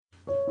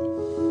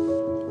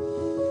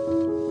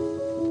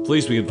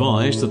Please be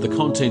advised that the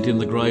content in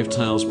the Grave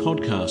Tales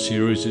podcast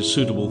series is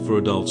suitable for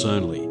adults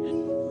only.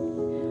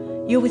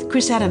 You're with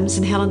Chris Adams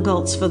and Helen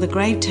Goltz for the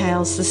Grave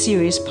Tales, the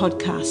Series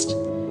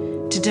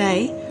podcast.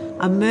 Today,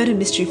 a murder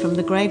mystery from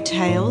the Grave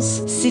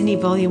Tales, Sydney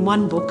Volume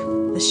 1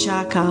 book, The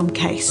Shark Arm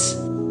Case.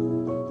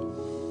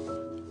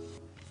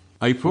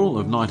 April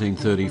of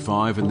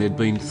 1935, and there'd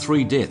been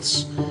 3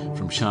 deaths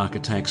from shark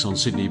attacks on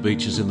Sydney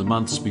beaches in the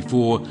months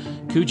before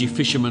Coogee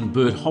fisherman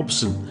Bert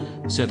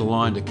Hobson set a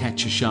line to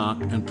catch a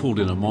shark and pulled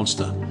in a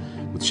monster.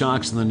 With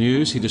sharks in the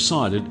news, he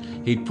decided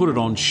he'd put it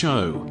on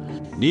show.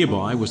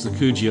 Nearby was the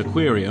Coogee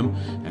Aquarium,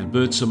 and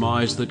Bert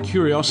surmised that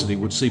curiosity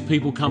would see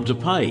people come to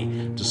pay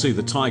to see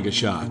the tiger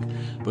shark.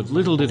 But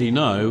little did he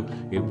know,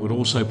 it would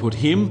also put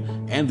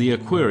him and the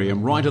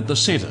aquarium right at the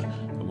centre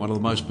of one of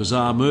the most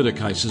bizarre murder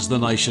cases the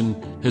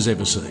nation has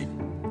ever seen.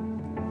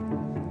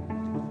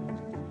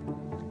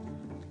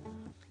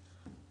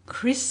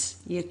 Chris,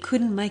 you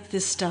couldn't make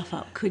this stuff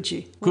up, could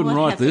you? Couldn't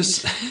write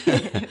this.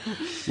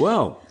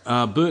 Well,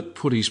 Bert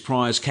put his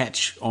prize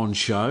catch on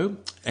show,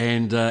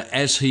 and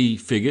as he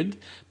figured,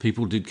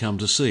 people did come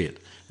to see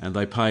it. And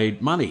they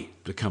paid money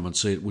to come and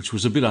see it, which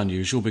was a bit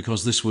unusual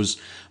because this was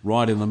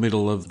right in the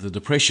middle of the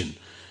Depression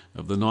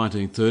of the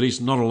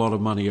 1930s. Not a lot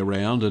of money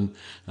around, and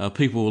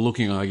people were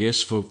looking, I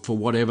guess, for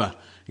whatever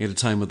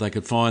entertainment they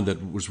could find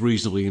that was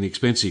reasonably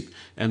inexpensive.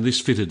 And this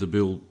fitted the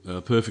bill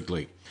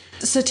perfectly.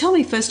 So tell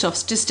me first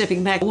off, just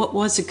stepping back, what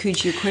was the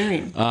Coogee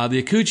Aquarium?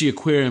 The Coogee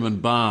Aquarium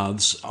and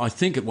Baths, I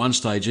think at one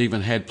stage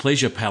even had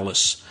Pleasure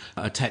Palace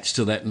attached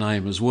to that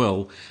name as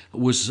well. It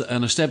was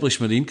an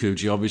establishment in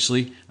Coogee,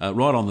 obviously,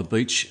 right on the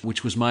beach,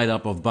 which was made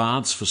up of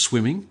baths for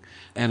swimming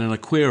and an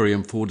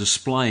aquarium for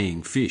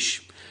displaying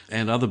fish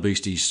and other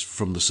beasties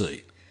from the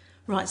sea.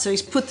 Right, so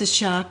he's put the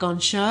shark on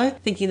show,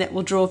 thinking that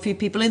will draw a few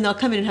people in. They'll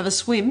come in and have a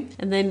swim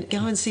and then go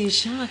and see a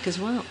shark as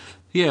well.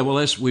 Yeah, well,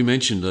 as we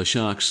mentioned,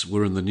 sharks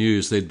were in the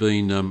news. There'd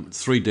been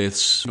 3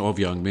 deaths of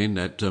young men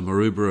at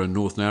Maroubra and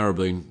North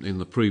Narrabeen in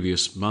the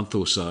previous month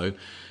or so.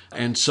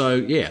 And so,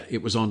 yeah,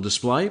 it was on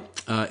display.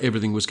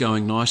 Everything was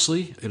going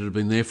nicely. It had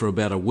been there for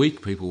about a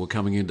week. People were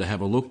coming in to have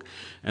a look.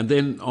 And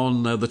then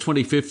on the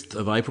 25th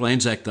of April,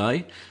 Anzac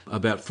Day,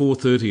 about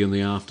 4:30 in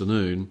the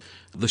afternoon,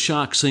 the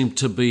shark seemed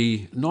to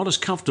be not as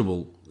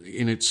comfortable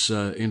in its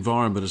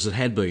environment as it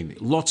had been.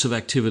 Lots of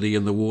activity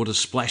in the water,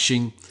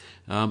 splashing,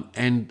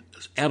 and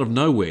out of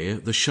nowhere,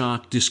 the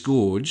shark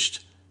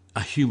disgorged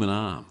a human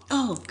arm.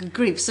 Oh, good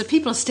grief. So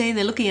people are standing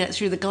there looking at it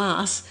through the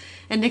glass,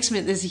 and next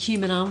minute there's a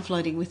human arm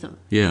floating with them.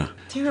 Yeah.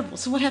 Terrible.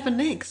 So what happened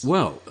next?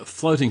 Well,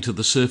 floating to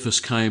the surface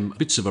came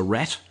bits of a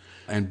rat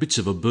and bits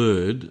of a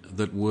bird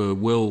that were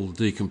well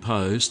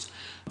decomposed,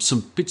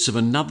 some bits of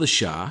another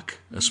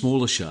shark, a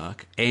smaller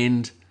shark,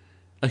 and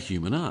a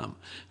human arm,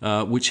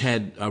 which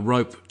had a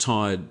rope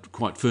tied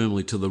quite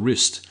firmly to the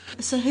wrist.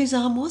 So whose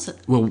arm was it?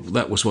 Well,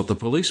 that was what the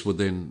police would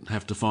then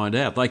have to find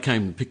out. They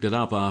came and picked it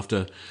up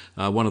after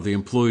one of the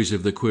employees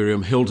of the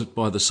aquarium held it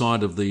by the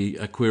side of the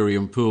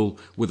aquarium pool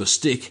with a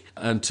stick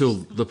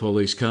until the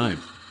police came.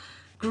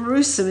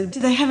 Gruesome.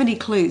 Did they have any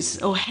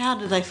clues, or how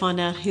did they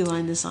find out who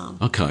owned this arm?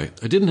 Okay,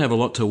 they didn't have a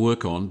lot to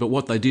work on, but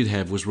what they did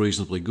have was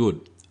reasonably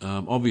good.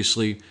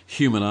 Obviously,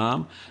 human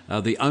arm.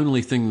 The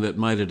only thing that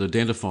made it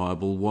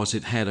identifiable was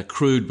it had a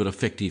crude but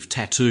effective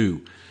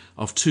tattoo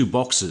of 2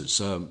 boxers,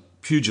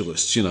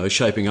 pugilists,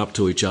 shaping up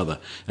to each other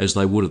as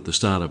they would at the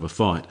start of a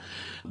fight.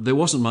 There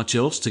wasn't much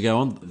else to go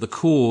on. The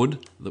cord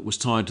that was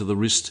tied to the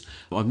wrist,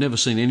 I've never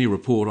seen any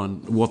report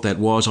on what that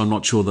was. I'm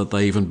not sure that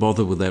they even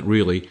bothered with that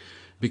really,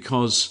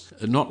 because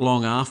not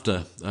long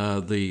after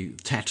the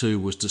tattoo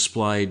was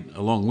displayed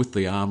along with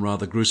the arm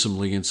rather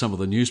gruesomely in some of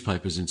the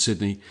newspapers in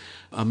Sydney,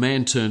 a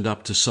man turned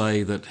up to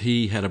say that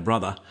he had a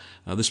brother.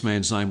 This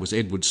man's name was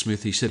Edward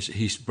Smith. He said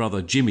his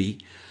brother Jimmy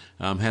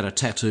had a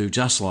tattoo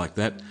just like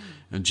that,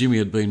 and Jimmy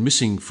had been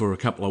missing for a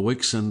couple of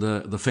weeks, and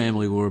the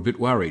family were a bit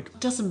worried.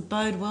 Doesn't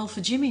bode well for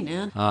Jimmy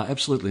now.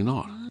 Absolutely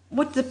not.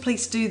 What did the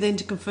police do then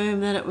to confirm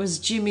that it was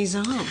Jimmy's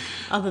arm,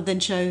 other than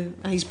show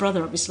his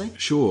brother, obviously?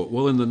 Sure.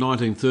 Well, in the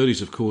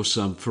 1930s, of course,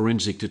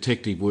 forensic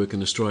detective work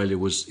in Australia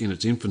was in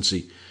its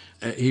infancy.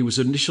 He was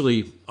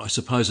initially, I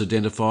suppose,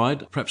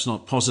 identified, perhaps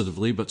not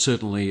positively, but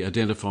certainly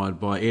identified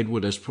by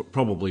Edward as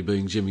probably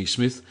being Jimmy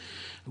Smith.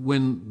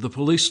 When the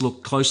police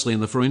looked closely in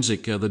the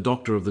forensic, the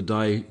doctor of the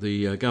day,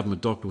 the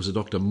government doctor was a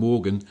Dr.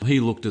 Morgan, he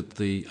looked at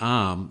the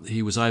arm.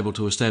 He was able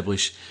to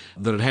establish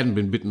that it hadn't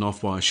been bitten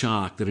off by a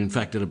shark, that in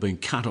fact it had been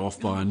cut off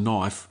by a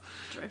knife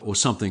or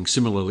something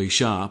similarly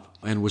sharp,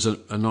 and was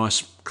a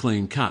nice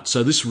clean cut.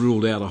 So this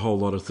ruled out a whole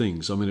lot of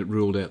things. I mean, it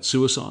ruled out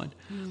suicide,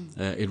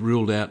 it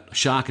ruled out a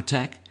shark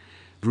attack,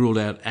 ruled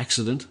out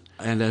accident,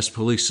 and as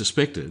police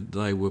suspected,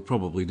 they were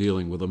probably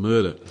dealing with a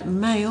murder. It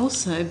may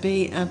also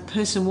be a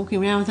person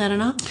walking around without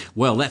an arm.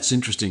 Well, that's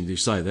interesting you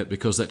say that,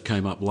 because that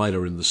came up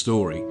later in the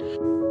story.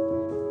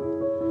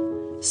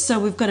 So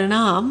we've got an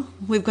arm,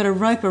 we've got a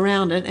rope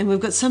around it, and we've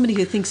got somebody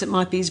who thinks it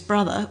might be his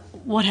brother.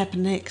 What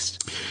happened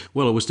next?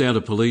 Well, it was down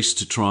to police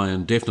to try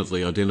and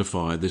definitely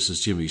identify this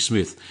as Jimmy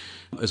Smith.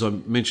 As I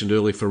mentioned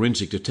earlier,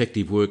 forensic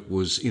detective work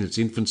was in its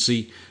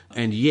infancy,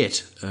 and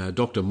yet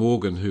Dr.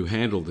 Morgan, who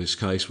handled this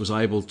case, was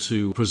able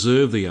to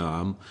preserve the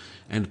arm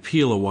and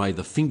peel away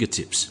the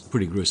fingertips.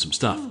 Pretty gruesome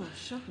stuff.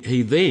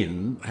 He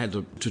then had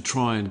to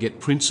try and get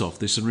prints off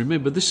this, and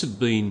remember, this had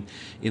been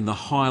in the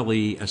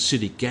highly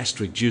acidic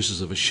gastric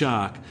juices of a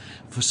shark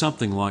for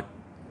something like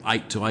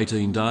 8 to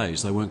 18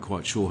 days. They weren't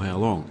quite sure how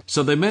long.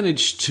 So they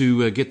managed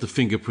to get the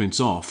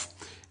fingerprints off,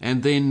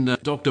 and then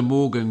Dr.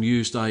 Morgan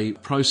used a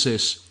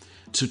process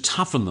to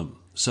toughen them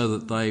so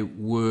that they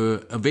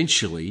were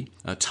eventually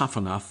tough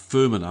enough,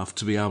 firm enough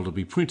to be able to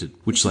be printed,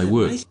 which they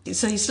were.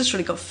 So he's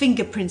literally got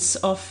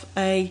fingerprints off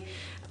a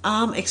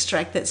arm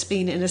extract that's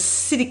been in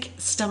acidic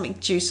stomach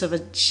juice of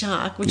a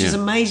shark, which is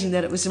amazing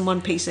that it was in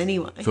one piece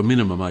anyway. For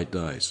minimum 8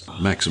 days,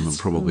 maximum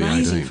probably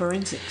amazing 18.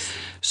 Forensics.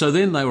 So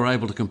then they were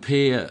able to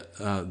compare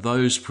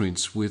those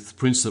prints with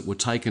prints that were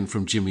taken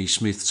from Jimmy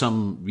Smith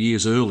some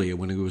years earlier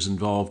when he was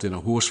involved in a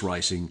horse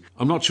racing.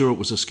 I'm not sure it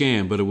was a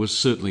scam, but it was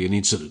certainly an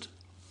incident.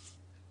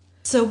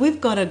 So we've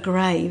got a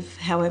grave,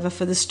 however,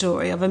 for the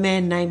story of a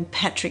man named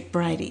Patrick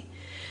Brady.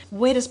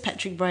 Where does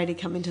Patrick Brady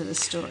come into the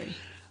story?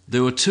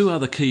 There were 2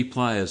 other key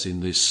players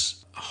in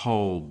this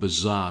whole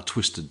bizarre,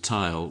 twisted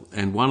tale,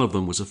 and one of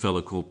them was a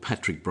fellow called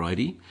Patrick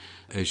Brady.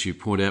 As you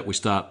point out, we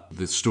start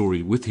the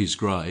story with his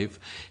grave.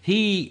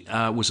 He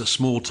was a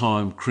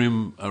small-time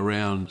crim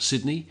around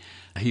Sydney.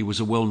 He was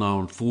a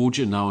well-known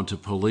forger, known to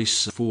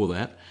police for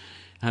that.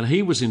 And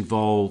he was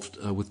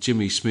involved with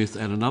Jimmy Smith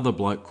and another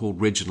bloke called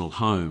Reginald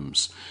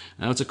Holmes.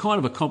 Now, it's a kind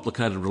of a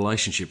complicated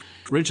relationship.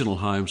 Reginald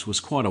Holmes was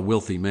quite a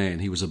wealthy man.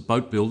 He was a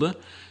boat builder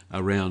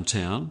around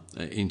town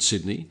in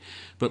Sydney,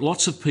 but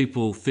lots of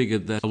people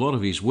figured that a lot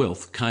of his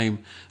wealth came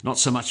not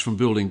so much from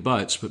building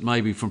boats, but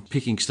maybe from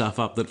picking stuff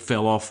up that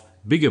fell off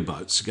bigger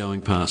boats going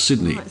past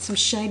Sydney. Right, some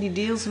shady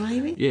deals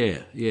maybe?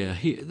 Yeah.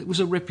 It was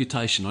a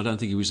reputation. I don't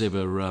think he was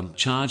ever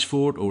charged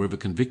for it or ever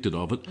convicted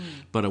of it,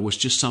 but it was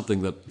just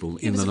something that people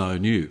in the know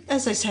knew.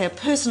 As they say, a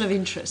person of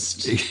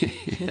interest.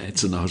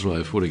 It's a nice way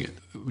of putting it.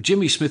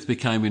 Jimmy Smith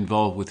became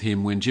involved with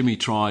him when Jimmy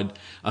tried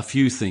a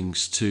few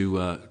things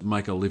to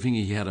make a living.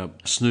 He had a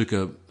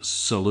snooker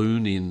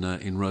saloon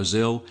in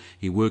Rozelle.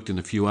 He worked in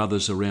a few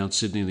others around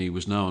Sydney, and he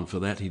was known for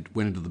that. He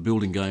went into the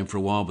building game for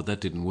a while, but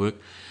that didn't work.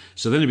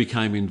 So then he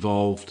became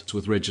involved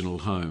with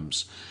Reginald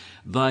Holmes.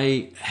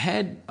 They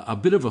had a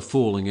bit of a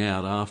falling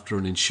out after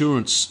an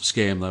insurance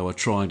scam they were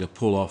trying to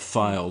pull off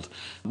failed.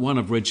 One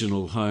of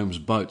Reginald Holmes'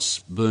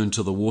 boats burned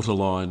to the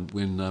waterline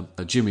when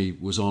Jimmy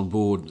was on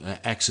board,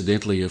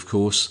 accidentally of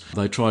course.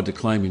 They tried to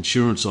claim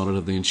insurance on it,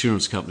 and the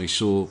insurance company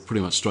saw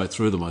pretty much straight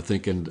through them, I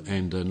think,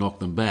 and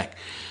knocked them back.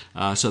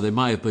 So there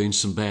may have been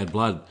some bad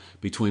blood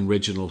between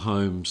Reginald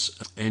Holmes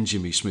and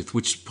Jimmy Smith,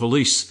 which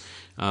police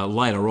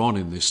later on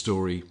in this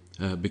story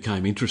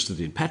became interested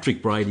in.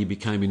 Patrick Brady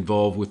became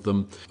involved with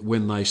them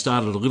when they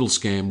started a little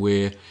scam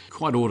where,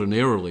 quite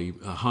ordinarily,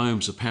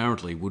 Holmes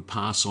apparently would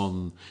pass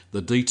on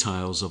the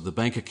details of the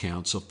bank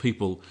accounts of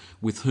people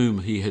with whom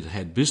he had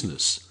had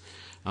business.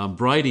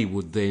 Brady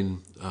would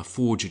then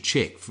forge a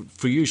cheque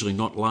for usually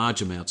not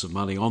large amounts of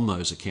money on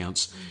those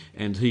accounts,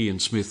 and he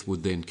and Smith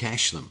would then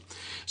cash them.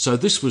 So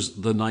this was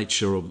the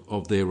nature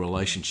of their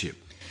relationship.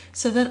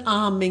 So that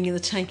arm being in the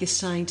tank is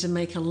starting to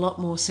make a lot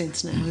more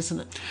sense now, isn't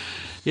it?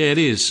 Yeah, it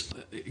is,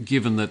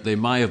 given that there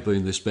may have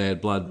been this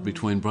bad blood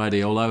between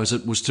Brady, although as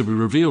it was to be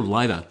revealed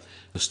later,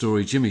 the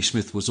story, Jimmy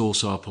Smith was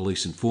also a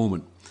police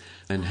informant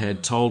and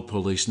had told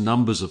police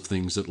numbers of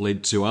things that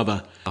led to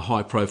other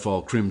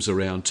high-profile crims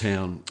around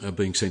town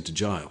being sent to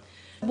jail.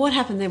 What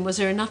happened then? Was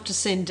there enough to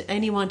send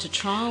anyone to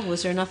trial?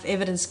 Was there enough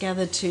evidence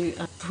gathered to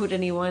put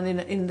anyone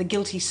in the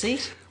guilty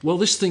seat? Well,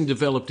 this thing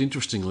developed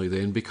interestingly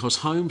then because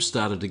Holmes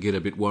started to get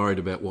a bit worried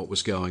about what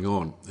was going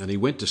on, and he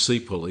went to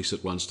see police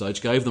at one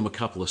stage, gave them a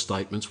couple of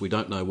statements. We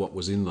don't know what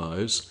was in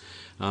those,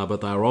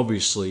 but they were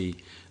obviously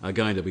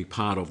going to be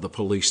part of the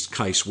police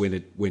case when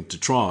it went to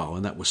trial,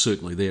 and that was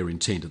certainly their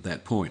intent at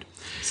that point.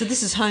 So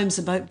this is Holmes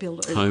the boat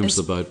builder. Holmes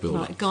the boat builder.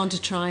 Right, gone to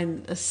try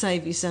and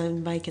save his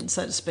own bacon,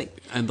 so to speak.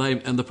 And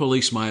the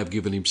police may have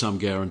given him some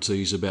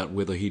guarantees about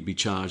whether he'd be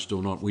charged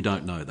or not. We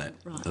don't know that.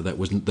 Right.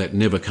 That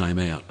never came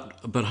out.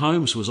 But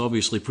Holmes was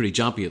obviously pretty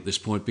jumpy at this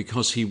point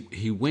because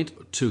he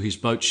went to his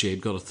boat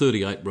shed, got a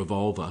 .38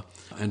 revolver,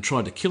 and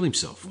tried to kill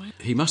himself. Wow.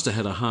 He must have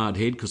had a hard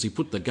head because he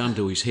put the gun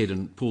to his head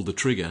and pulled the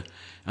trigger,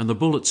 and the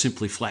bullet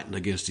simply flattened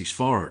against his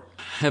forehead.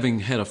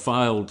 Having had a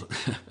failed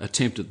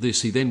attempt at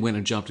this, he then went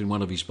and jumped in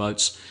one of his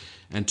boats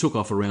and took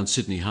off around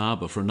Sydney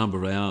Harbour for a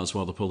number of hours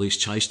while the police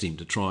chased him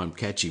to try and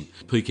catch him,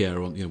 peak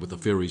hour on, with the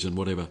ferries and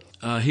whatever.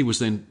 He was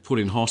then put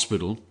in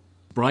hospital.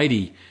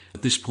 Brady,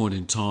 at this point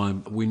in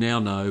time, we now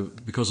know,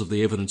 because of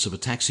the evidence of a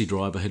taxi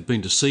driver, had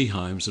been to see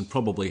Holmes and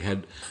probably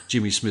had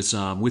Jimmy Smith's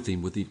arm with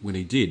him when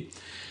he did.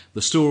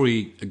 The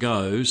story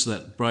goes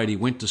that Brady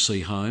went to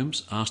see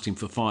Holmes, asked him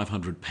for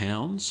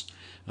 £500,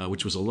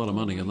 which was a lot of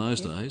money in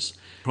those days.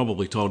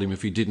 Probably told him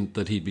if he didn't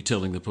that he'd be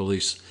telling the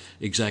police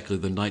exactly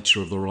the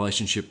nature of the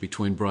relationship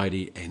between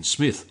Brady and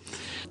Smith.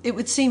 It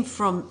would seem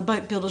from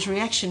Boat Builder's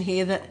reaction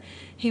here that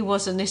he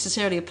wasn't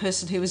necessarily a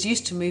person who was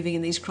used to moving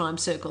in these crime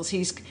circles.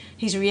 He's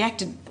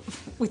reacted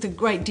with a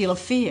great deal of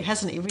fear,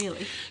 hasn't he,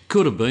 really?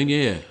 Could have been,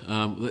 yeah.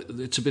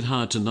 It's a bit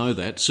hard to know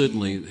that.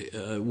 Certainly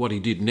what he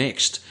did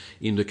next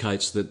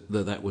indicates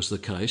that was the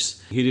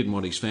case. He didn't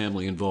want his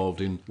family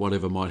involved in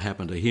whatever might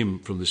happen to him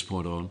from this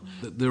point on.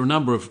 There are a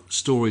number of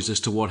stories as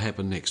to what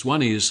happened next.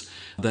 One is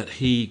that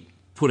he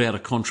put out a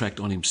contract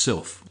on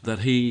himself, that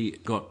he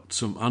got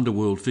some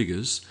underworld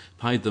figures,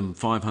 paid them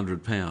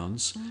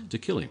 £500 to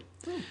kill him.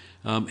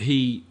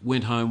 He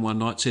went home one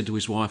night, said to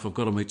his wife, I've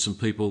got to meet some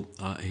people.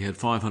 He had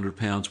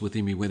 £500 with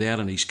him. He went out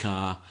in his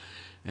car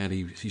and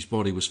his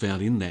body was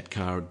found in that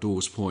car at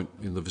Dawes Point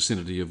in the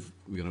vicinity of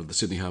the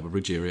Sydney Harbour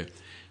Bridge area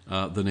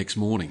the next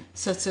morning.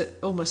 So it's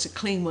almost a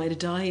clean way to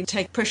die. He'd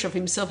take pressure off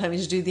himself having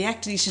to do the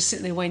act, and he's just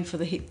sitting there waiting for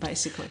the hit,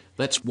 basically.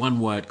 That's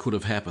one way it could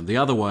have happened. The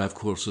other way, of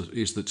course,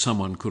 is that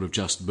someone could have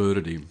just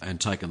murdered him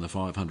and taken the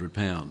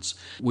 £500.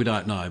 We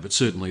don't know, but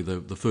certainly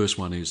the first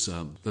one is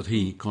that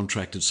he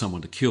contracted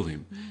someone to kill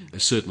him.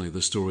 It's certainly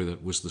the story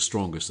that was the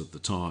strongest at the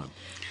time.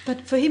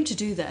 But for him to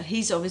do that,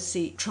 he's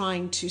obviously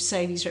trying to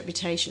save his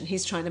reputation.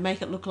 He's trying to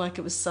make it look like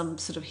it was some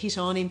sort of hit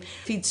on him.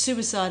 If he'd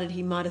suicided,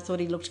 he might have thought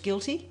he looked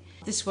guilty.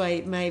 This way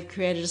it may have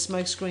created a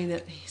smokescreen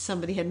that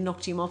somebody had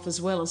knocked him off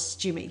as well as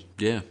Jimmy.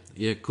 Yeah,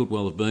 could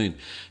well have been.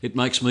 It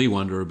makes me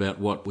wonder about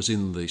what was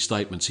in the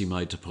statements he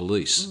made to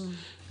police,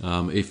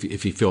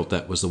 if he felt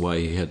that was the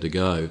way he had to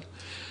go.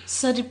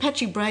 So did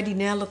Patrick Brady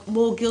now look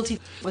more guilty?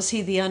 Was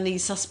he the only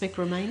suspect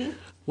remaining?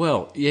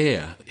 Well,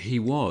 yeah, he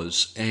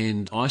was,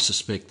 and I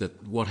suspect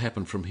that what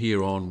happened from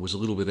here on was a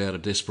little bit out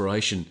of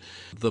desperation.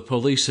 The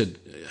police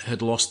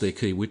had lost their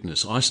key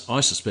witness. I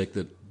suspect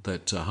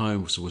that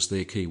Holmes was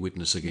their key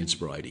witness against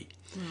Brady,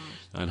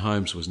 and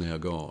Holmes was now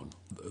gone.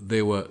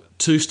 There were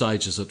two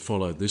stages that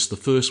followed this. The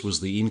first was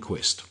the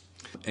inquest,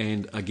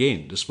 and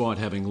again, despite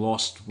having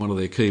lost one of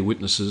their key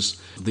witnesses,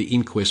 the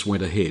inquest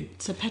went ahead.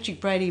 So Patrick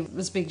Brady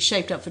was being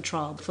shaped up for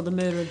trial for the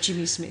murder of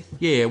Jimmy Smith.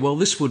 Yeah, well,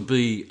 this would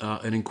be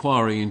an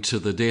inquiry into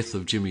the death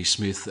of Jimmy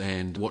Smith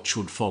and what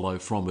should follow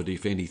from it,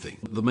 if anything.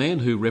 The man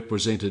who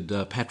represented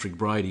Patrick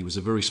Brady was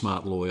a very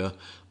smart lawyer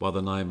by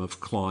the name of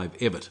Clive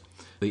Evatt.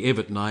 The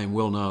Evatt name,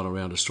 well known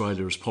around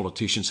Australia as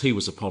politicians. He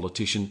was a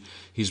politician.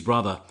 His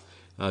brother,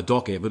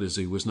 Doc Evatt, as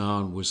he was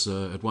known, was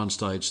at one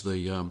stage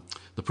the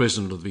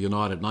President of the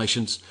United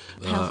Nations.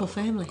 Powerful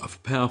family. A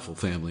powerful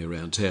family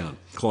around town.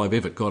 Clive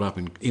Evatt got up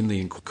in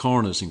the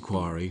coroner's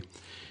inquiry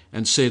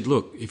and said,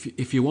 look,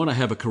 if you want to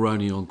have a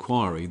coronial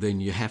inquiry, then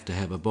you have to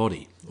have a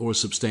body or a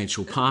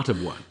substantial part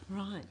of one.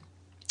 Right.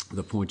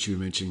 The point you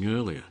were mentioning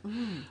earlier.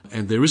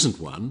 And there isn't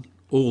one.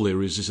 All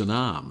there is an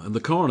arm. And the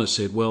coroner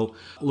said, well,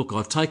 look,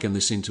 I've taken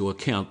this into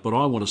account, but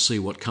I want to see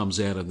what comes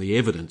out in the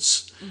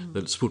evidence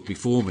that's put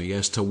before me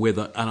as to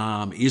whether an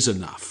arm is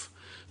enough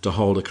to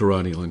hold a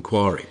coronial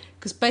inquiry.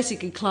 Because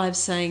basically Clive's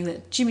saying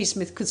that Jimmy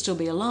Smith could still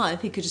be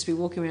alive, he could just be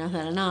walking around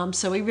without an arm,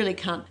 so we really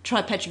can't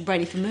try Patrick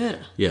Brady for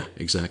murder. Yeah,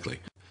 exactly.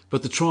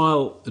 But the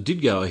trial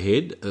did go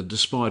ahead,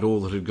 despite all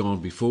that had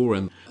gone before,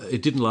 and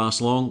it didn't last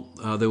long.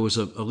 There was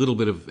a little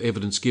bit of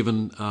evidence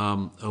given,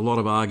 a lot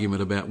of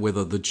argument about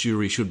whether the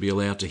jury should be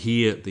allowed to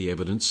hear the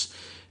evidence,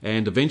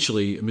 and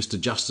eventually Mr.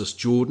 Justice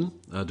Jordan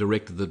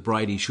directed that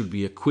Brady should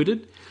be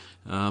acquitted.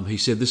 He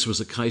said this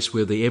was a case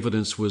where the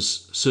evidence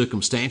was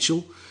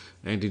circumstantial,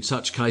 and in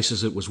such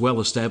cases it was well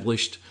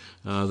established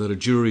that a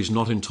jury is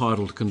not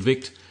entitled to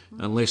convict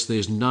unless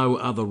there's no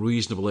other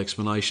reasonable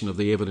explanation of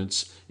the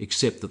evidence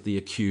except that the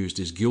accused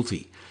is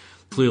guilty.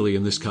 Clearly,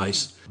 in this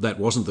case, that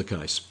wasn't the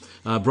case.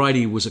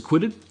 Brady was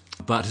acquitted,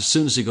 but as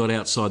soon as he got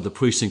outside the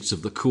precincts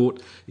of the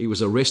court, he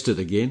was arrested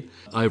again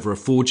over a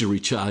forgery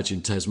charge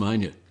in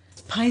Tasmania.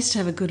 It pays to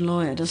have a good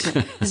lawyer, doesn't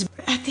it?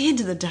 At the end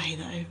of the day,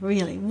 though,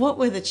 really, what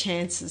were the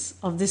chances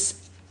of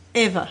this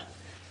ever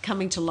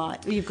coming to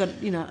light? You've got,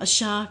 a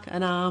shark,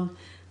 an arm,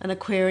 an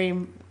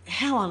aquarium.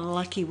 How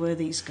unlucky were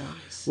these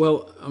guys?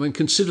 Well,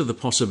 consider the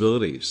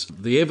possibilities.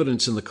 The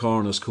evidence in the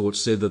coroner's court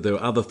said that there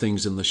were other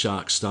things in the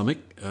shark's stomach.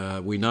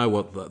 We know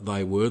what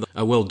they were.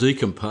 A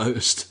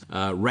well-decomposed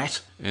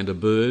rat and a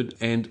bird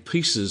and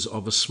pieces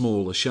of a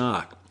smaller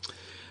shark.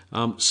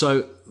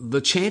 So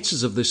the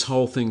chances of this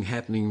whole thing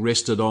happening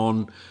rested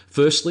on,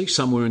 firstly,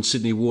 somewhere in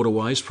Sydney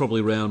waterways,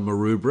 probably around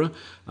Maroubra,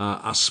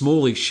 a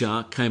smallish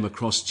shark came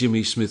across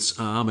Jimmy Smith's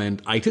arm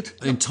and ate it.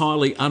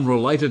 Entirely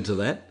unrelated to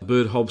that,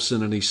 Bert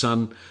Hobson and his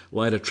son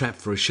laid a trap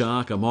for a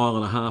shark 1.5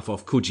 miles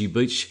off Coogee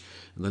Beach,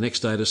 and the next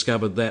day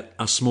discovered that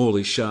a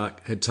smallish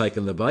shark had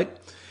taken the bait.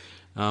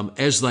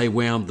 As they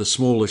wound the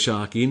smaller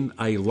shark in,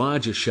 a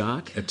larger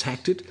shark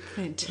attacked it.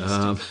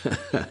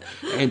 Fantastic.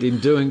 And in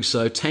doing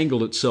so,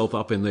 tangled itself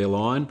up in their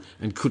line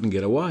and couldn't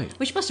get away.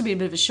 Which must have been a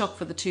bit of a shock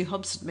for the two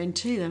Hobson men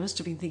too. They must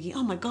have been thinking,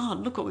 oh my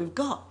God, look what we've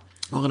got.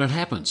 Well, and it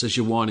happens. As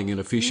you're winding in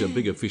a fish, a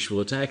bigger fish will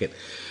attack it.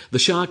 The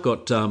shark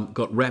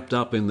got wrapped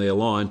up in their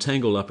line,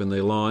 tangled up in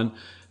their line.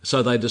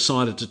 So they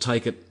decided to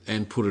take it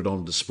and put it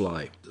on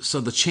display.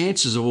 So the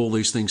chances of all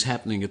these things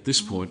happening at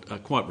this point are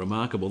quite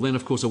remarkable. Then,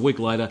 of course, a week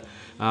later,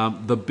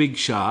 the big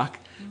shark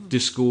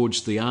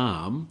disgorged the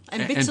arm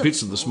and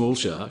bits of the small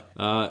shark,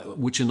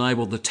 which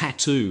enabled the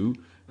tattoo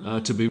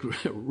to be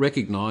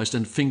recognised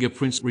and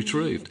fingerprints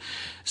retrieved.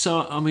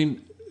 So, I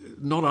mean,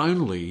 not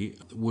only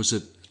was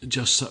it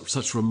just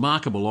such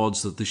remarkable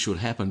odds that this should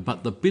happen,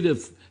 but the bit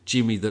of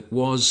Jimmy that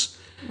was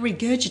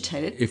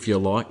regurgitated, if you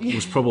like,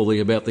 was probably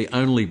about the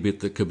only bit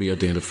that could be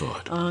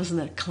identified. Oh, isn't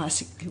that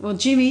classic? Well,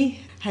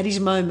 Jimmy had his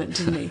moment,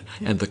 didn't he?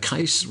 And the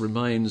case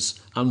remains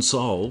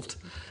unsolved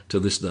to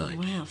this day.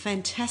 Wow,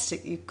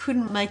 fantastic. You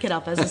couldn't make it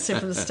up, as I said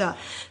from the start.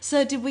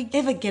 So did we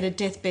ever get a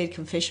deathbed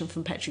confession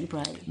from Patrick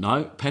Brady?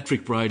 No,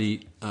 Patrick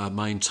Brady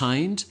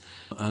maintained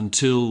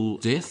until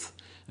death,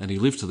 and he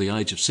lived to the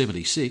age of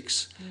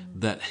 76,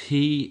 that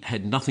he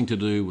had nothing to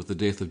do with the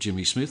death of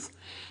Jimmy Smith,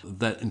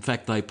 that in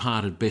fact they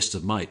parted best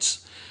of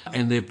mates.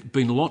 And there have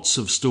been lots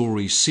of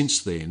stories since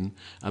then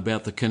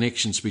about the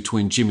connections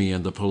between Jimmy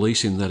and the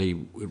police, in that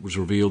it was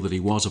revealed that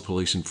he was a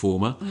police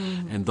informer,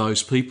 and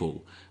those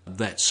people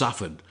that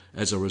suffered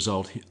as a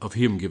result of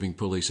him giving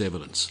police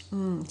evidence.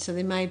 So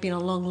there may have been a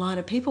long line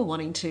of people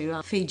wanting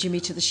to feed Jimmy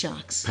to the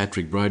sharks.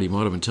 Patrick Brady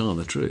might have been telling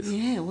the truth.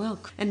 Yeah, well,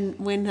 and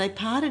when they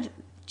parted,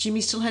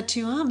 Jimmy still had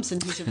two arms.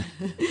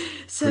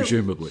 So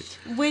presumably.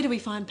 Where do we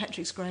find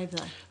Patrick's grave,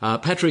 though?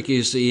 Patrick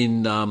is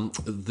in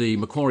the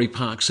Macquarie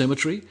Park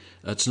Cemetery.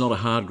 It's not a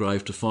hard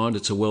grave to find.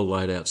 It's a well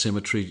laid out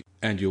cemetery.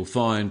 And you'll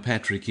find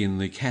Patrick in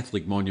the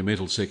Catholic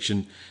Monumental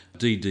section,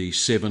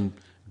 DD7,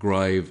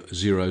 grave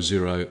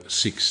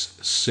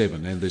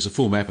 0067. And there's a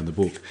full map in the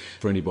book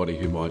for anybody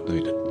who might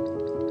need it.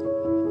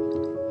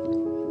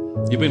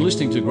 You've been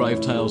listening to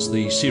Grave Tales,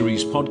 the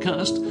series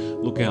podcast.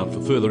 Look out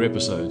for further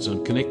episodes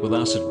and connect with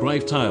us at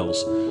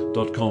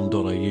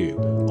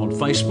gravetales.com.au on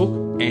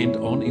Facebook and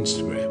on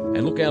Instagram.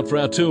 And look out for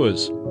our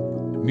tours.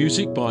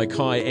 Music by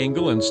Kai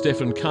Engel and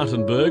Stefan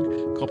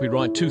Kartenberg.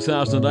 Copyright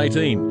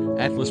 2018.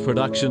 Atlas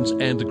Productions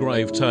and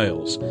Grave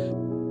Tales.